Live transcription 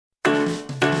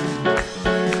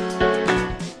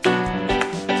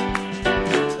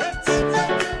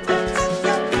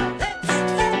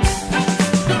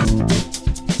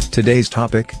Today's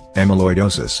topic,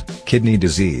 amyloidosis, kidney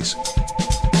disease.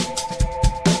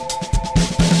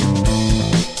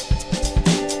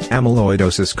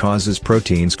 Amyloidosis causes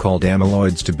proteins called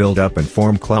amyloids to build up and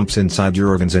form clumps inside your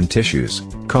organs and tissues,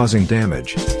 causing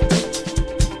damage.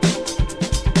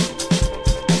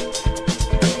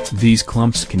 These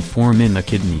clumps can form in the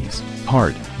kidneys,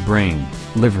 heart, brain,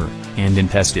 liver, and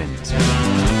intestines.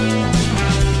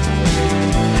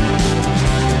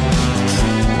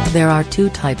 There are two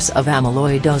types of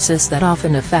amyloidosis that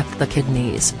often affect the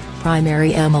kidneys: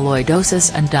 primary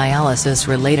amyloidosis and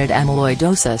dialysis-related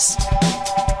amyloidosis.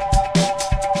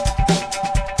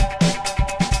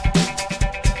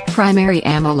 Primary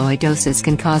amyloidosis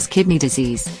can cause kidney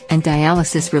disease, and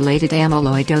dialysis-related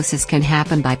amyloidosis can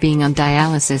happen by being on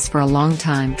dialysis for a long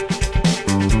time.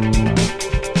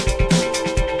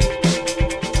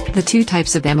 The two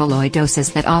types of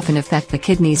amyloidosis that often affect the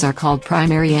kidneys are called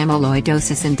primary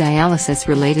amyloidosis and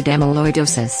dialysis-related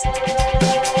amyloidosis.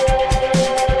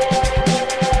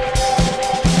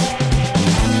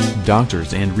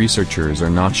 Doctors and researchers are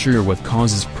not sure what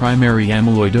causes primary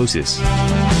amyloidosis.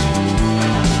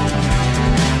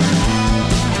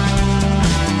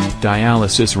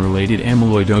 Dialysis-related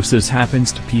amyloidosis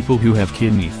happens to people who have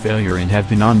kidney failure and have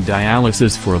been on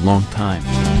dialysis for a long time.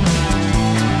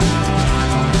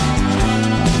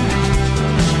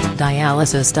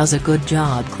 Dialysis does a good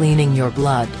job cleaning your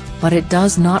blood, but it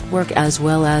does not work as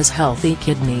well as healthy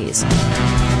kidneys.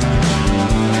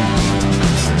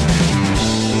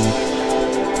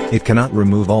 It cannot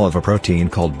remove all of a protein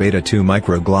called beta-2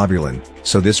 microglobulin,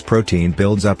 so this protein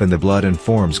builds up in the blood and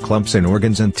forms clumps in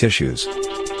organs and tissues.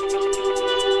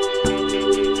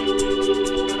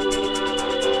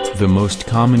 The most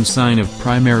common sign of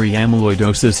primary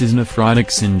amyloidosis is nephrotic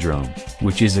syndrome,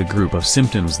 which is a group of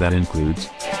symptoms that includes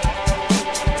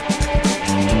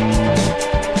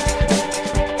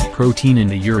protein in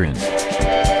the urine,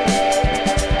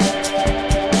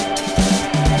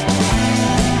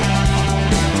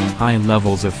 high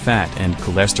levels of fat and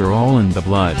cholesterol in the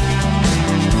blood,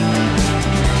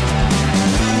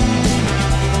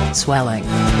 swelling,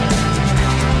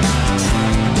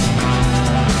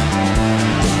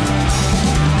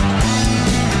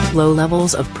 low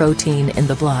levels of protein in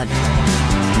the blood,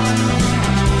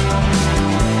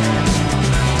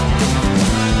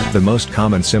 The most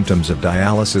common symptoms of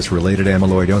dialysis-related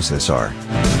amyloidosis are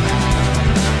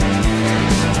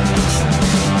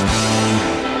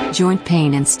joint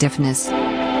pain and stiffness,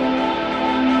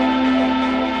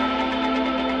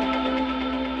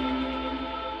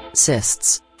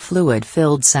 cysts,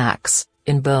 fluid-filled sacs,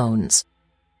 in bones,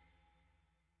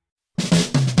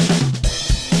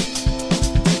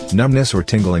 numbness or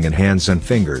tingling in hands and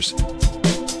fingers.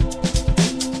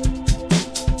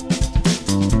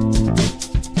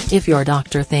 If your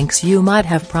doctor thinks you might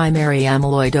have primary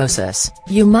amyloidosis,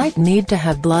 you might need to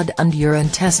have blood and urine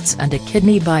tests and a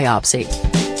kidney biopsy.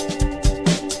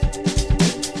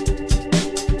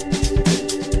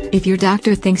 If your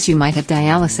doctor thinks you might have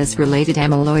dialysis-related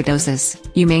amyloidosis,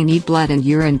 you may need blood and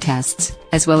urine tests,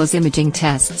 as well as imaging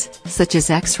tests, such as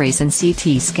X-rays and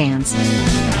CT scans.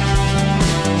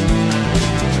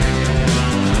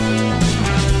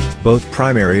 Both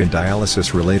primary and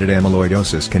dialysis-related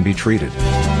amyloidosis can be treated.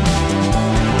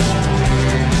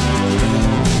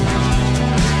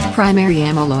 Primary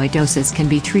amyloidosis can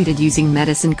be treated using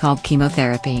medicine called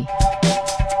chemotherapy.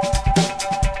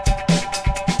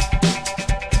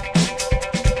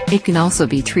 It can also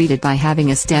be treated by having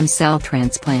a stem cell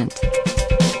transplant.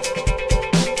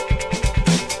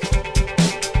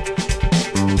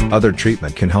 Other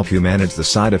treatment can help you manage the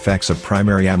side effects of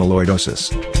primary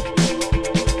amyloidosis.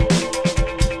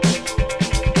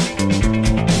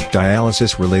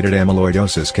 Dialysis-related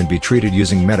amyloidosis can be treated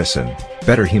using medicine,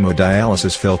 better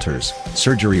hemodialysis filters,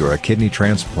 surgery or a kidney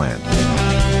transplant.